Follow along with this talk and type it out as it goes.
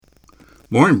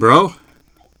Morning, bro.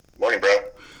 Morning, bro.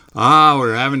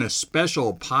 We're having a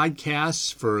special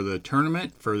podcast for the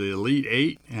tournament for the Elite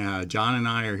Eight. John and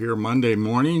I are here Monday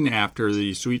morning after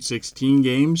the Sweet 16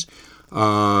 games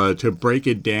to break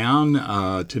it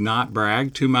down, to not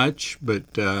brag too much, but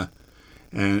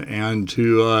and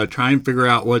to try and figure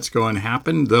out what's going to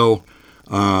happen. Though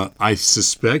I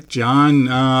suspect,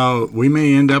 John, we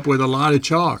may end up with a lot of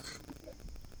chalk.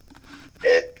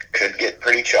 It could get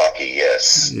pretty chalky,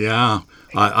 yes. Yeah.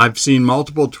 I've seen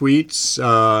multiple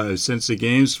tweets since the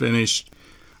games finished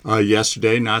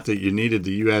yesterday. Not that you needed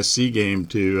the USC game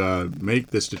to make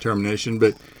this determination,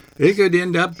 but it could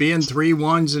end up being 3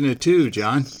 1s and a 2,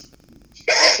 John.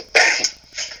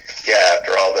 Yeah,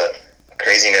 after all the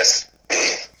craziness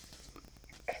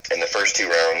in the first two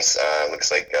rounds,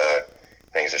 looks like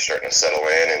things are starting to settle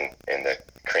in and the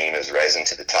cream is rising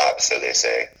to the top, so they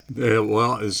say.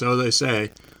 Well, so they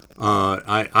say.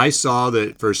 I saw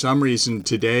that for some reason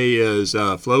today is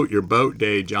Float Your Boat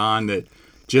Day, John, that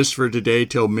just for today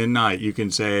till midnight you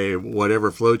can say whatever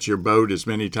floats your boat as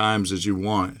many times as you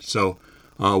want. So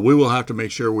we will have to make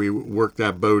sure we work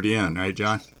that boat in, right,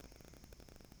 John?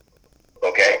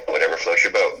 Okay, whatever floats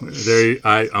your boat.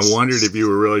 I wondered if you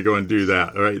were really going to do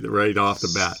that right off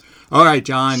the bat. All right,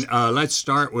 John, let's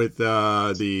start with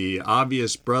the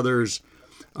Obvious Brothers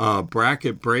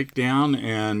bracket breakdown,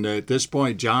 and at this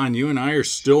point, John, you and I are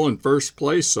still in first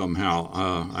place somehow.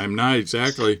 I'm not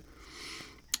exactly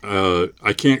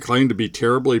I can't claim to be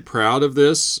terribly proud of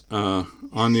this.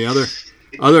 On the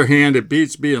other hand, it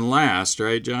beats being last,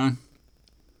 right, John?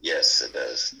 Yes, it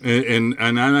does. And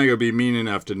I'm not going to be mean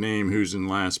enough to name who's in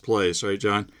last place, right,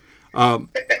 John?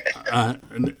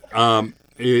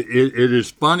 It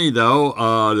is funny though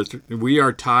that we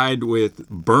are tied with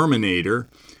Berminator,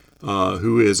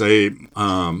 who is a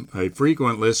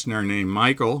frequent listener named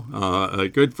Michael, a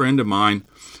good friend of mine,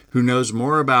 who knows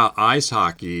more about ice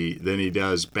hockey than he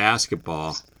does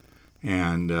basketball.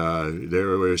 And there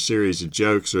were a series of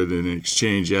jokes with an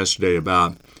exchange yesterday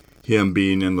about him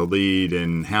being in the lead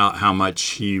and how much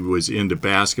he was into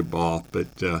basketball.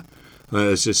 But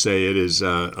let's just say it is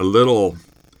a little.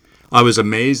 I was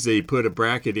amazed that he put a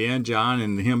bracket in, John,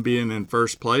 and him being in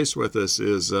first place with us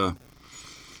is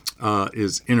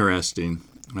interesting.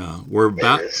 We're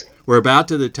about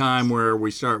to the time where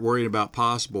we start worrying about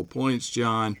possible points,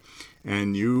 John,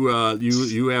 and you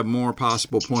have more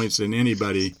possible points than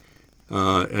anybody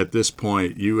at this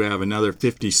point. You have another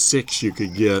 56 you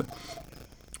could get,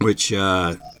 which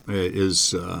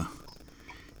is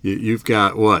you've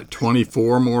got what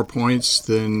 24 more points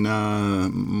than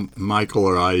Michael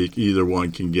or I either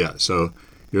one can get. So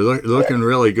you're looking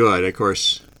really good. Of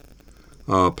course.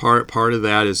 Part of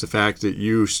that is the fact that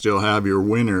you still have your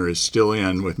winner is still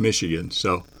in with Michigan.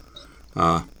 So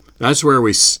that's where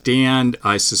we stand.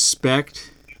 I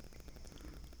suspect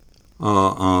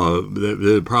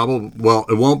the probably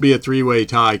it won't be a three-way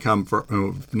tie come for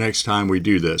next time we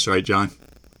do this, right, John?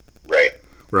 Right.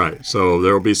 Right. So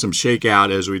there will be some shakeout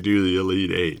as we do the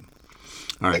Elite Eight.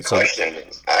 All right. The question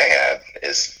I have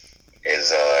is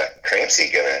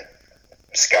Cramsey gonna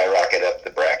skyrocket up the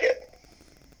bracket?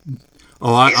 He's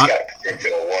got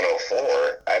potential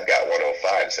 104. I've got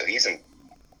 105. So he's in,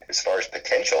 as far as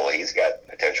potential, he's got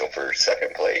potential for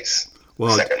second place,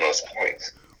 second most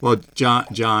points. Well, John,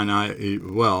 I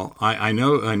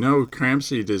know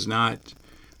Cramsey does not.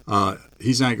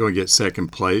 He's not going to get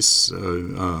second place.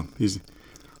 He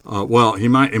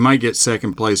might get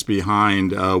second place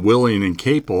behind Willing and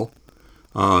Capel,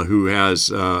 who has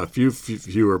a few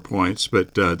fewer points,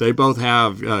 but they both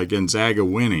have Gonzaga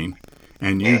winning.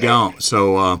 And you don't.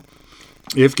 So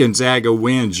if Gonzaga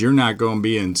wins, you're not going to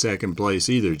be in second place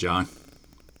either, John.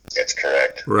 That's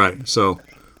correct. Right. So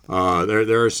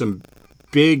there are some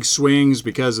big swings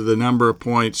because of the number of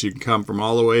points. You can come from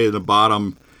all the way to the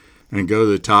bottom and go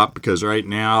to the top, because right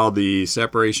now the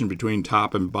separation between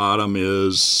top and bottom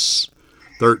is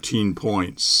 13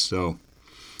 points. So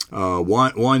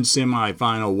one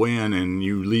semifinal win and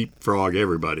you leapfrog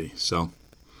everybody. So.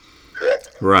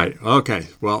 Right. Okay.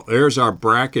 Well, there's our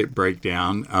bracket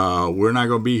breakdown. We're not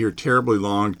going to be here terribly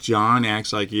long. John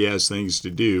acts like he has things to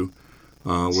do,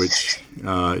 which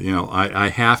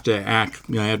I have to act.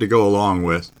 I have to go along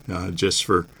with just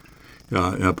for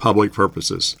public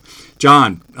purposes.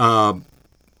 John,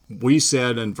 we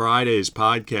said in Friday's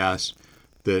podcast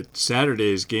that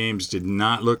Saturday's games did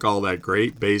not look all that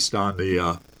great based on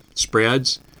the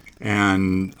spreads,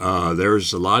 and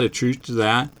there's a lot of truth to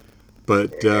that.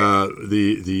 But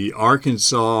the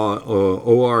Arkansas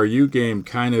ORU game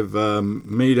kind of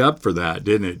made up for that,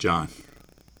 didn't it, John?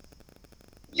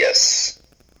 Yes.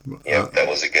 Yeah, that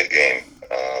was a good game.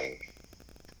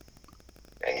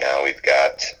 now we've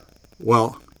got.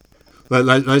 Well,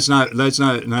 let's not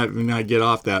get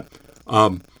off that.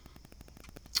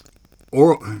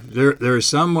 Or there's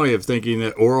some way of thinking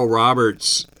that Oral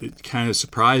Roberts kind of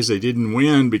surprised they didn't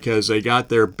win because they got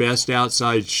their best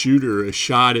outside shooter a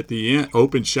shot at the end,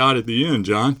 open shot at the end.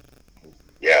 John.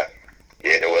 Yeah,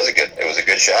 it was a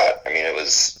good shot. I mean, it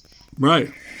was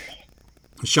right.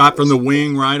 A shot from the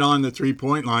wing right on the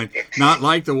 3-point line, not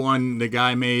like the one the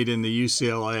guy made in the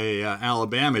UCLA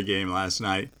Alabama game last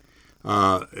night.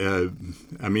 I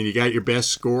mean, you got your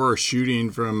best scorer shooting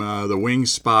from the wing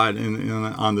spot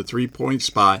on the 3-point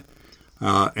spot,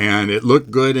 and it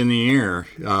looked good in the air.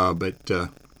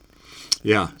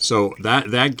 Yeah, so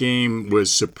that game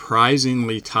was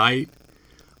surprisingly tight,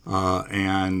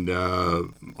 and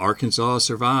Arkansas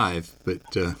survived. But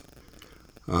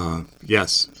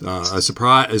yes, a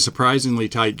surprisingly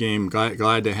tight game.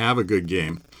 Glad to have a good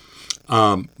game.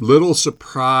 Little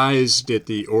surprised at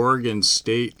the Oregon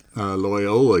State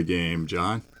Loyola game,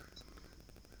 John.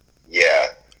 Yeah,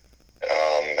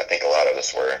 I think a lot of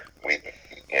us were.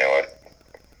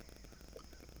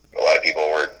 A lot of people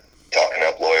were talking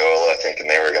up Loyola, thinking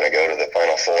they were going to go to the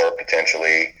Final Four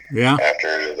potentially. Yeah.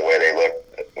 After the way they looked,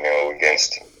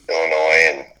 against Illinois,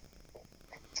 and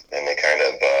then they kind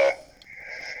of.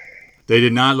 They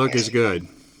did not look as good.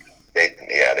 They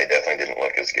definitely didn't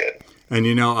look as good. And,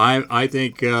 I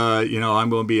think, I'm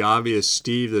going to be obvious,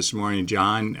 Steve, this morning,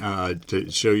 John,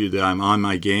 to show you that I'm on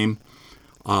my game.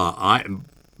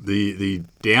 The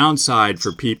downside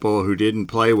for people who didn't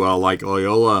play well, like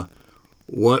Loyola,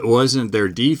 wasn't their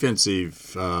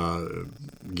defensive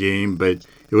game, but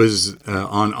it was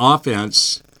on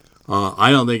offense.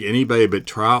 I don't think anybody but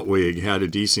Troutwig had a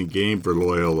decent game for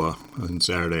Loyola on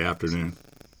Saturday afternoon.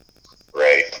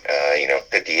 Right.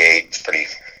 58 is pretty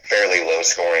fairly low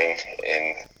scoring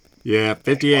in. Yeah,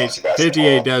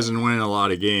 58 doesn't win a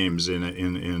lot of games in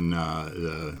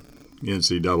the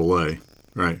NCAA.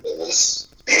 Right. It was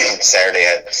Saturday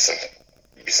had some,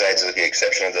 besides with the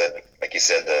exception of like you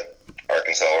said, the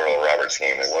Arkansas Oral Roberts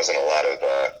game, there wasn't a lot of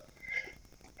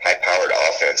high-powered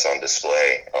offense on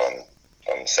display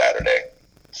on Saturday.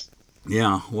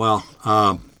 Yeah, well,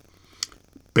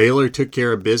 Baylor took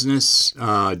care of business,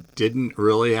 didn't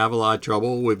really have a lot of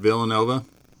trouble with Villanova,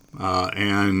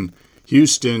 and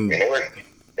Houston. I mean,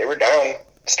 they were down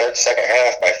start second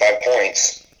half by 5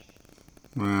 points.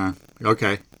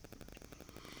 Okay.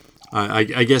 I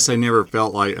guess I never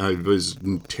felt like I was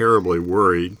terribly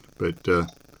worried, but.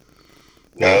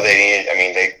 No,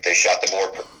 they shot the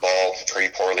ball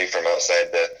pretty poorly from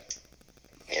outside the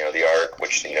arc,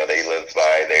 which they live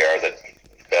by. They are the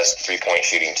best 3-point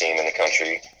shooting team in the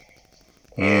country,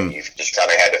 and you just kind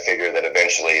of had to figure that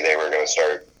eventually they were going to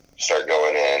start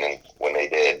going in, and when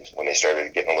they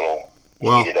started getting a little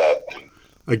heated up.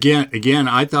 Again,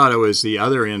 I thought it was the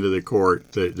other end of the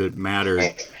court that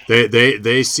mattered.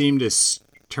 They seemed to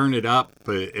turn it up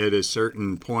at a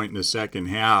certain point in the second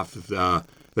half.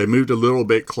 They moved a little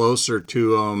bit closer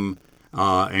to them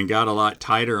and got a lot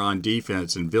tighter on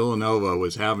defense, and Villanova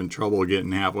was having trouble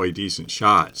getting halfway decent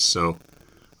shots. So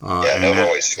Nova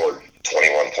only scored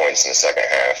 21 points in the second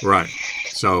half. Right.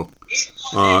 So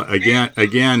again,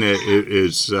 it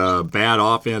is bad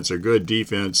offense or good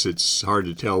defense. It's hard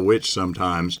to tell which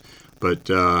sometimes, but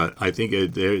I think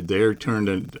they turned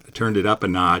it up a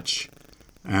notch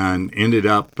and ended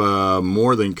up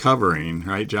more than covering.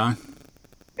 Right, John?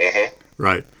 Mm-hmm.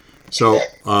 Right. So,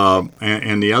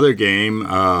 and the other game,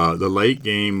 the late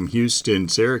game,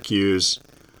 Houston-Syracuse,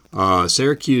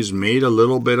 Syracuse made a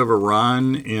little bit of a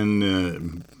run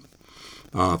in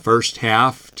the first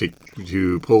half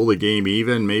to pull the game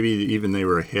even. Maybe even they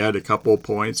were ahead a couple of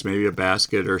points, maybe a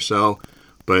basket or so.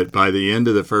 But by the end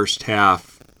of the first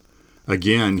half,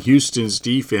 again, Houston's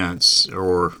defense,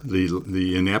 or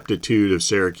the ineptitude of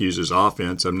Syracuse's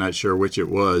offense, I'm not sure which it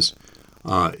was,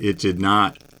 it did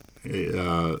not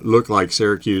look like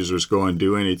Syracuse was going to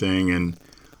do anything, and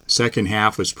second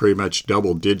half was pretty much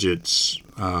double digits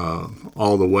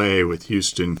all the way, with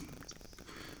Houston,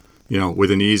 with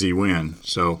an easy win.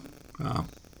 So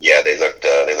they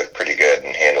looked pretty good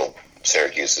and handled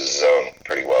Syracuse's zone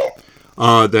pretty well.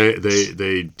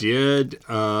 They did.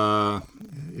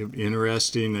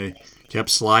 Interesting. They kept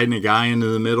sliding a guy into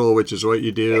the middle, which is what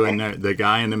you do, and the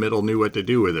guy in the middle knew what to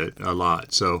do with it a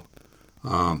lot. So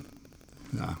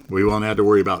we won't have to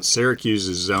worry about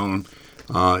Syracuse's zone.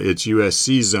 It's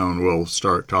USC's zone we'll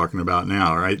start talking about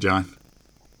now, right, John?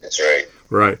 That's right.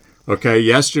 Right. Okay,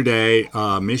 yesterday,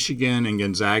 Michigan and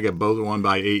Gonzaga both won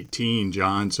by 18,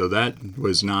 John, so that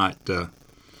was not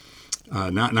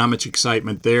much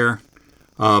excitement there.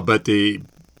 But the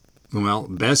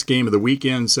best game of the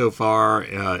weekend so far,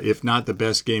 if not the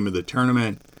best game of the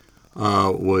tournament,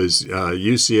 was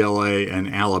UCLA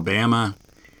and Alabama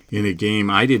in a game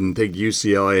I didn't think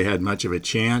UCLA had much of a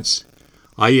chance.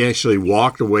 I actually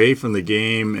walked away from the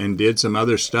game and did some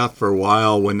other stuff for a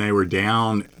while when they were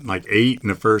down like 8 in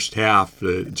the first half.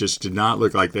 It just did not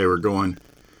look like they were going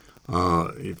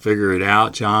figure it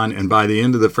out, John. And by the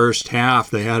end of the first half,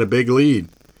 they had a big lead.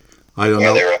 I don't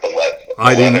know. They were up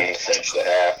 11 to finish the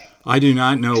half. I do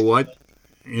not know what,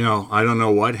 I don't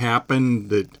know what happened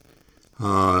that,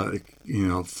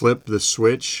 flipped the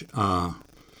switch.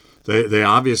 They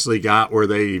obviously got where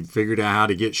they figured out how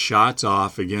to get shots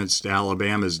off against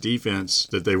Alabama's defense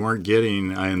that they weren't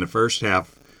getting in the first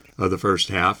half of the first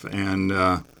half. And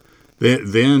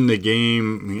then the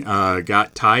game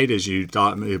got tight, as you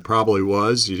thought it probably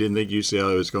was. You didn't think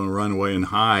UCLA was going to run away and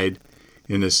hide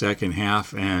in the second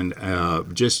half. And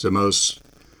just the most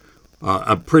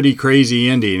a pretty crazy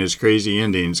ending, as crazy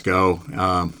endings go,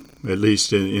 at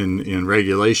least in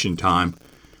regulation time.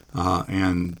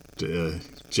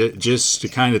 Just the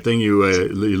kind of thing you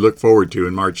look forward to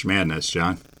in March Madness,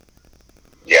 John.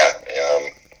 Yeah,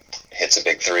 hits a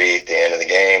big three at the end of the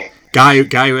game. Guy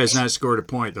who has not scored a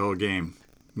point the whole game.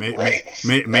 Right.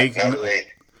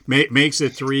 Makes a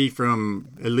three from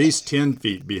at least 10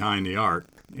 feet behind the arc.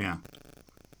 Yeah.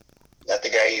 Not the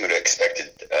guy you would have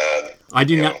expected. I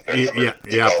do not.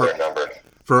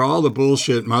 For all the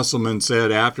bullshit Musselman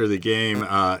said after the game,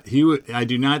 I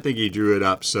do not think he drew it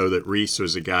up so that Reese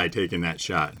was the guy taking that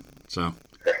shot. So,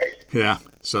 yeah.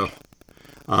 So,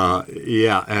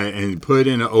 and put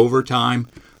in overtime.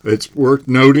 It's worth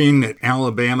noting that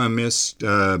Alabama missed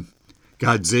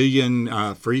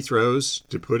godzillion free throws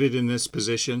to put it in this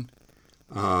position,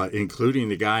 including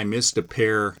the guy missed a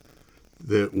pair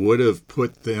that would have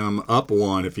put them up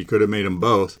one if he could have made them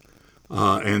both.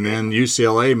 And then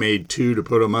UCLA made 2 to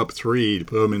put them up 3 to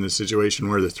put them in the situation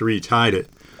where the 3 tied it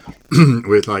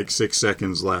with like 6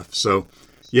 seconds left. So,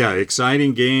 yeah,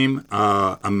 exciting game.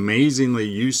 Amazingly,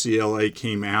 UCLA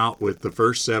came out with the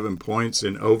first 7 points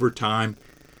in overtime.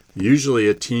 Usually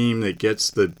a team that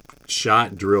gets the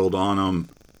shot drilled on them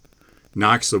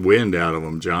knocks the wind out of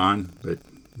them, John. But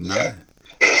no,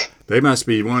 they must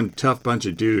be one tough bunch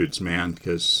of dudes, man,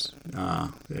 because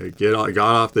they got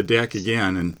off the deck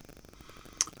again and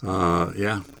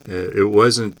it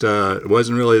wasn't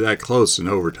really that close in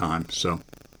overtime. So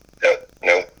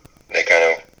no, they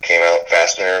kind of came out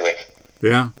fast and early.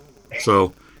 Yeah.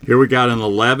 So here we got an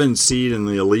 11 seed in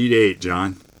the Elite Eight,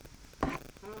 John.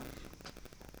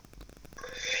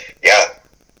 Yeah,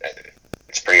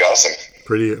 it's pretty awesome.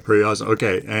 Pretty awesome.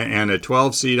 Okay, and a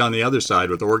 12 seed on the other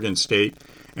side with Oregon State,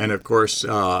 and of course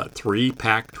 3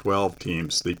 Pac-12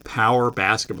 teams. The Power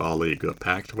Basketball League, the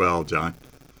Pac-12, John.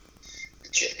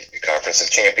 Conference of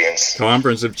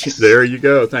Champions. There you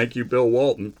go. Thank you, Bill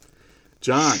Walton.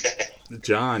 John,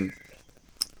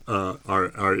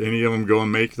 are any of them going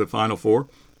to make the Final Four?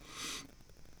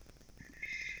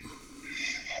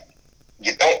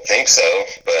 You don't think so,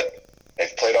 but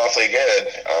they've played awfully good.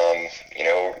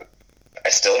 I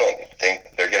still don't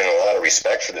think they're getting a lot of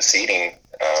respect for the seeding.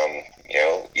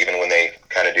 Even when they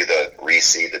kind of do the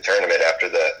reseed the tournament after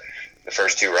the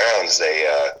first 2 rounds, they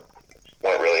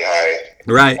weren't really high.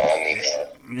 Right.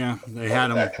 Yeah, they had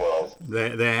them.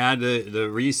 They had the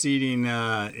reseeding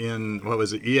in, what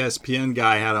was it, ESPN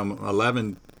guy had them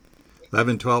 11,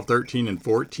 12, 13, and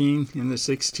 14 in the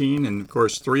 16. And, of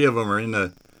course, 3 of them are in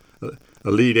the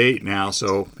Elite Eight now,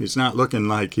 so he's not looking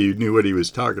like he knew what he was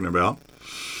talking about.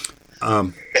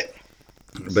 But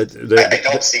I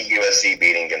don't see USC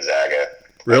beating Gonzaga.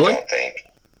 Really? I don't think.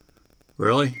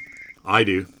 Really? I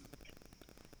do.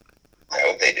 I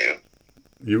hope they do.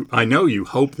 I know you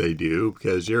hope they do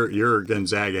because you're a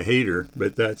Gonzaga hater,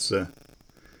 but that's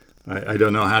I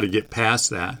don't know how to get past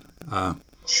that.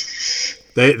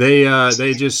 They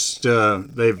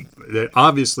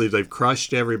obviously they've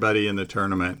crushed everybody in the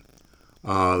tournament.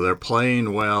 They're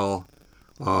playing well.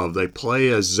 They play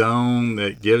a zone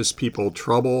that gives people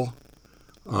trouble.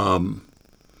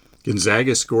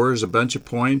 Gonzaga scores a bunch of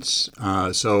points.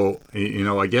 So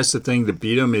I guess the thing to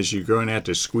beat them is you're going to have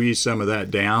to squeeze some of that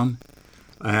down.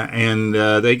 And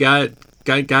they got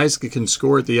guys that can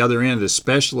score at the other end,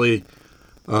 especially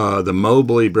the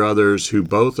Mobley brothers, who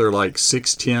both are like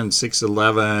 6'10",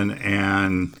 6'11",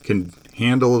 and can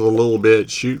handle it a little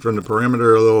bit, shoot from the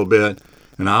perimeter a little bit.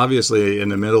 And obviously, in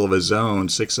the middle of a zone,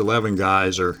 6'11"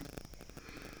 guys are.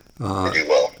 They do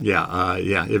well.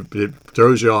 It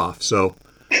throws you off. So,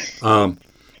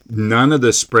 none of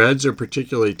the spreads are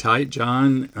particularly tight,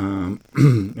 John, and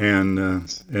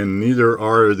neither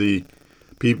are the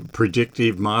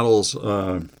predictive models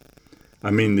I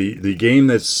mean, the game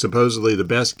that's supposedly the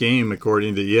best game,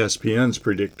 according to ESPN's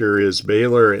predictor, is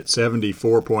Baylor at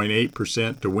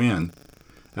 74.8% to win.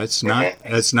 That's not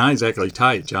exactly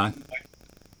tight, John.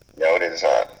 No, it is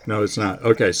not. No, it's not.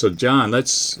 Okay, so John,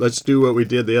 let's do what we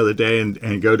did the other day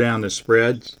and go down the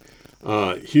spreads.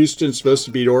 Houston's supposed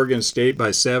to beat Oregon State by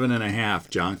 7.5,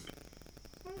 John.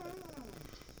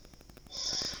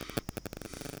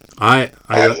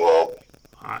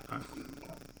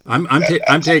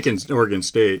 I'm taking Oregon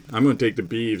State. I'm going to take the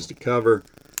Beavs to cover.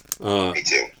 Me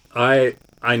too. I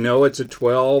know it's a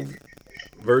 12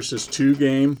 versus 2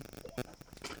 game.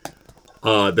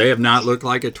 They have not looked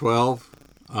like a 12,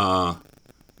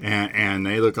 and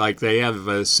they look like they have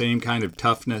the same kind of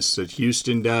toughness that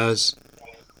Houston does.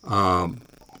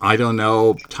 I don't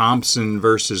know Thompson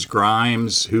versus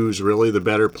Grimes, who's really the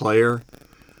better player,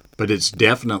 but it's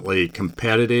definitely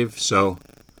competitive. So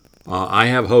I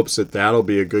have hopes that that'll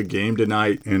be a good game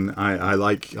tonight, and I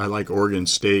like Oregon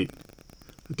State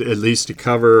at least to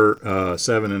cover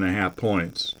 7.5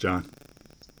 points, John.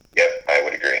 Yep, I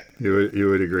would agree. You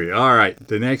would agree. All right,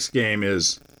 the next game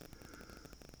is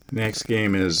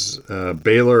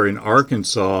Baylor and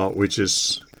Arkansas, which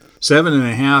is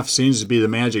 7.5 seems to be the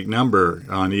magic number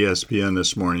on ESPN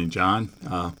this morning, John.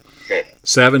 Okay.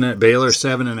 Baylor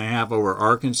 7.5 over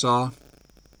Arkansas.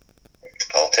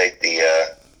 I'll take the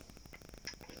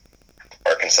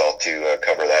Arkansas to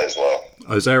cover that as well.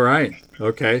 Oh, is that right?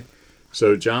 Okay.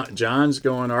 So John's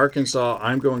going Arkansas.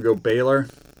 I'm going to go Baylor.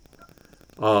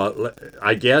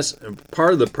 I guess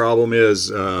part of the problem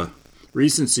is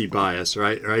recency bias,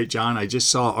 right, John? I just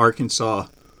saw Arkansas.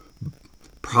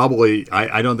 Probably,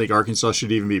 I don't think Arkansas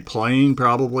should even be playing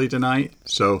probably tonight.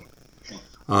 So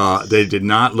they did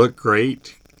not look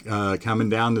great coming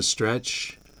down the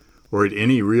stretch or at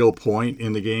any real point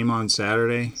in the game on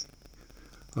Saturday.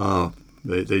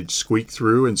 They squeaked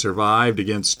through and survived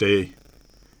against a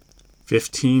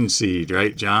 15 seed,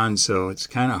 right, John? So it's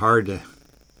kind of hard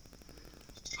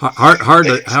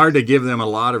to give them a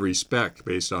lot of respect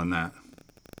based on that.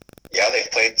 Yeah,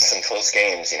 they've played some close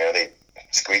games. You know, they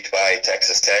squeaked by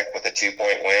Texas Tech with a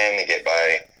 2-point win. They get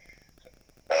by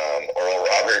Oral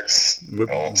Roberts. I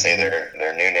won't say their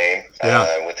new name.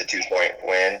 With the 2-point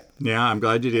win. Yeah, I'm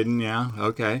glad you didn't. Yeah,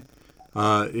 okay.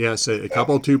 Yes, a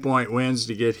couple 2-point wins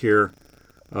to get here.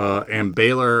 And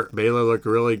Baylor looked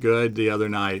really good the other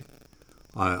night.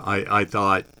 I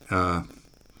thought, a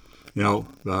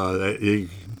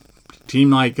team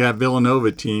like that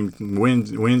Villanova team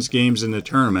wins games in the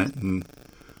tournament, and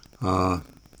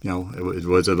it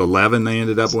was at 11 they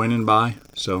ended up winning by.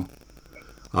 So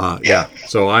yeah.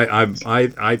 So I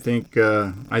think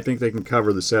they can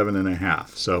cover the 7.5.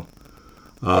 So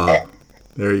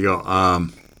there you go.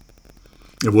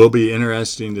 It will be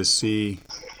interesting to see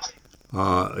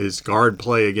is guard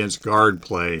play against guard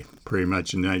play pretty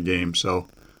much in that game. So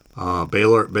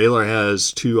Baylor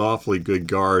has 2 awfully good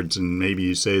guards, and maybe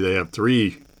you say they have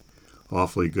 3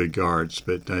 awfully good guards.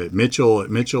 But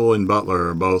Mitchell and Butler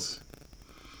are both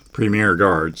premier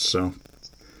guards. So,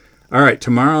 all right,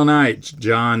 tomorrow night,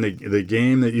 John, the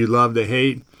game that you love to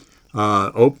hate.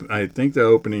 I think the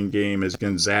opening game is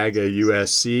Gonzaga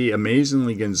USC.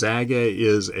 Amazingly, Gonzaga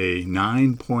is a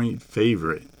 9-point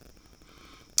favorite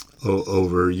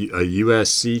over a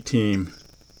USC team.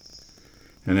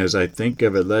 And as I think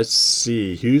of it, let's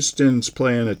see. Houston's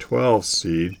playing a 12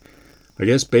 seed. I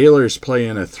guess Baylor's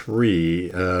playing a 3.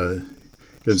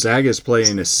 Gonzaga's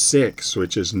playing a 6,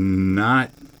 which is not,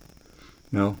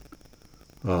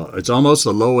 it's almost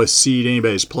the lowest seed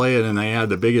anybody's playing, and they had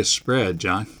the biggest spread,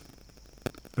 John.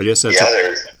 I guess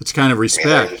it's kind of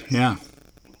respect. Yeah,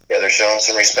 they're showing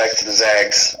some respect to the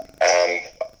Zags,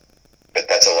 but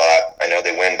that's a lot. I know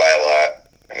they win by a lot.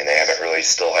 I mean, they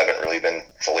still haven't really been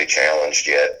fully challenged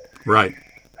yet. Right.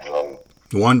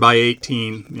 Won by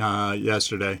 18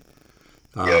 yesterday.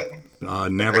 Yep.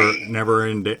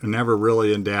 Never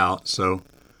really in doubt. So.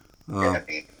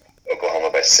 Beat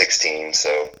Oklahoma by 16. So,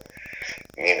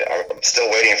 I mean, I'm still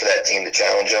waiting for that team to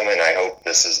challenge them, and I hope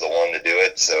this is the one to do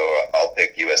it. So I'll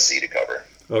pick USC to cover.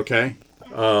 Okay.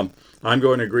 I'm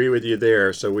going to agree with you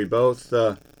there. So we both.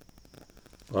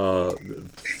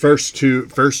 First two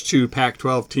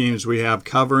Pac-12 teams we have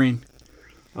covering.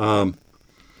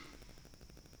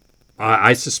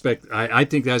 I suspect. I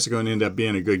think that's going to end up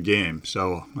being a good game.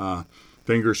 So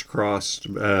fingers crossed.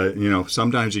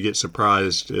 Sometimes you get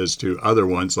surprised as to other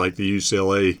ones like the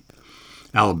UCLA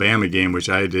Alabama game, which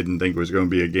I didn't think was going to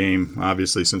be a game.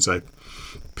 Obviously, since I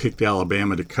picked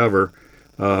Alabama to cover,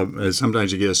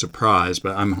 sometimes you get a surprise.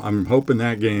 But I'm hoping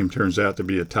that game turns out to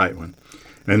be a tight one.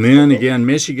 And then again,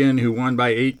 Michigan, who won by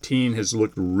 18, has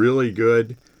looked really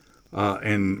good.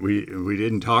 And we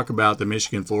didn't talk about the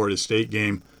Michigan-Florida State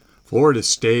game. Florida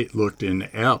State looked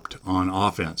inept on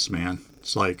offense, man.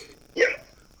 It's like,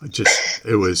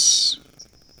 it was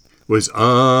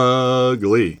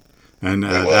ugly, and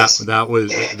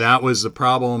that was the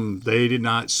problem. They did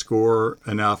not score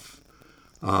enough.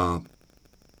 I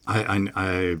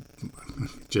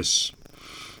just,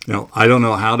 I don't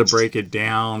know how to break it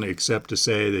down except to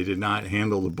say they did not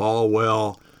handle the ball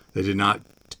well. They did not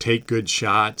take good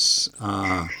shots.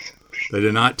 They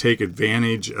did not take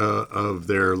advantage of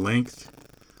their length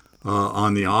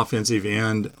on the offensive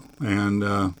end, and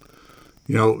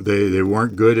they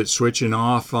weren't good at switching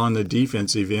off on the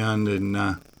defensive end. And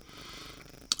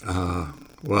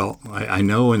I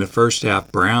know in the first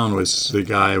half Brown was the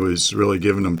guy who was really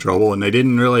giving them trouble, and they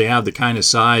didn't really have the kind of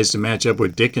size to match up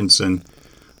with Dickinson.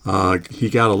 He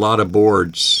got a lot of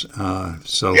boards,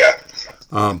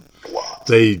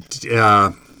 They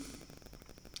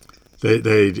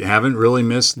haven't really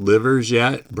missed livers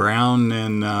yet. Brown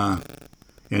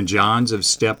and Johns have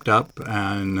stepped up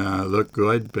and look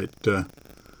good, but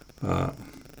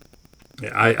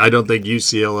I don't think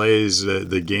UCLA is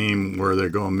the game where they're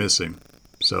going to miss him.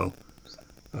 So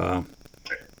I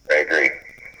agree.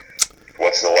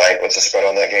 What's the line? What's the spread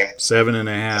on that game?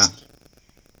 7.5.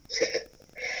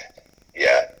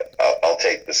 Yeah, I'll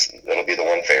take this. It'll be the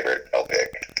one favorite I'll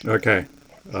pick. Okay,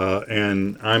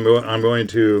 and I'm going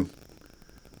to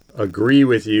agree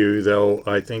with you, though.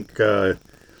 I think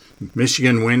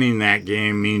Michigan winning that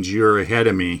game means you're ahead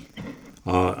of me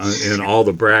in all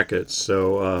the brackets.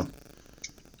 So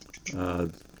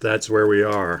that's where we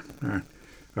are.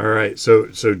 All right.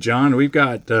 So John, we've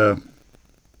got.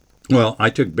 I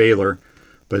took Baylor,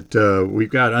 but we've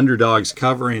got underdogs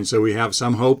covering, so we have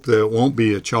some hope that it won't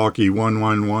be a chalky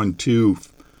 1-1-1-2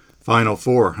 Final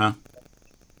Four, huh?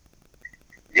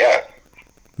 Yeah.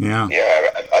 Yeah. Yeah.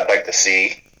 I'd like to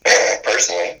see.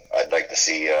 Personally, I'd like to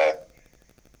see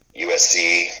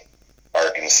USC,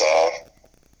 Arkansas,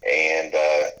 and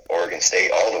Oregon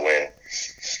State all to win.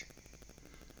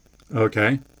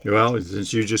 Okay. Well,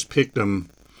 since you just picked them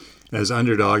as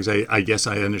underdogs, I guess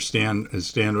I understand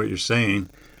what you're saying.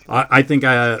 I think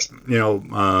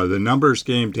the numbers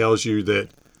game tells you that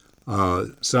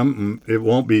it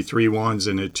won't be 3 1s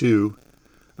and a 2,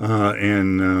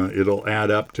 and it'll add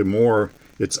up to more.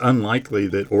 It's unlikely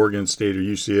that Oregon State or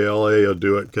UCLA will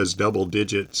do it because double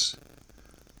digits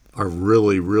are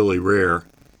really, really rare.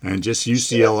 And just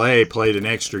UCLA played an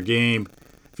extra game.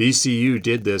 VCU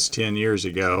did this 10 years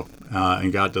ago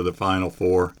and got to the Final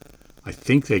Four. I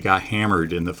think they got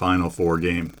hammered in the Final Four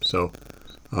game. So,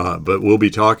 but we'll be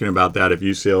talking about that if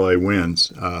UCLA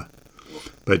wins.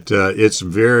 But it's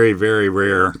very, very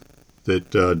rare that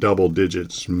double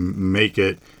digits make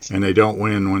it, and they don't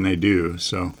win when they do.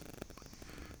 So.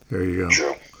 There you go.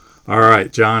 True. All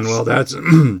right, John. Well, that's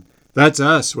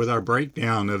us with our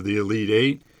breakdown of the Elite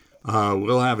Eight.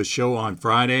 We'll have a show on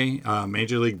Friday.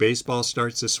 Major League Baseball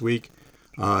starts this week.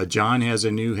 John has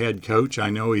a new head coach. I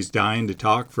know he's dying to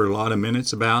talk for a lot of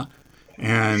minutes about,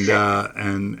 and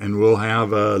we'll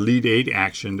have Elite Eight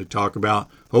action to talk about.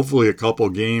 Hopefully, a couple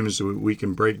games we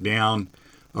can break down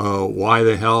why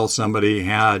the hell somebody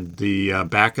had the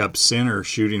backup center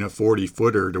shooting a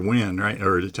 40-footer to win, right,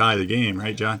 or to tie the game,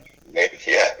 right, John?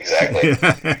 Yeah, exactly.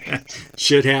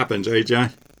 Shit happens, right, John?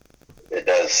 It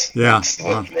does. Yeah. That's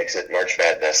what makes it March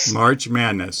Madness. March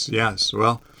Madness, yes.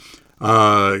 Well,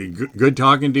 good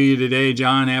talking to you today,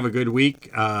 John. Have a good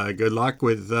week. Good luck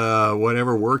with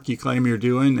whatever work you claim you're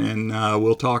doing, and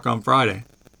we'll talk on Friday.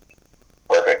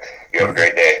 Perfect. You have a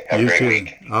great day. Have a great too.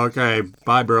 week. Okay.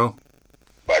 Bye, bro.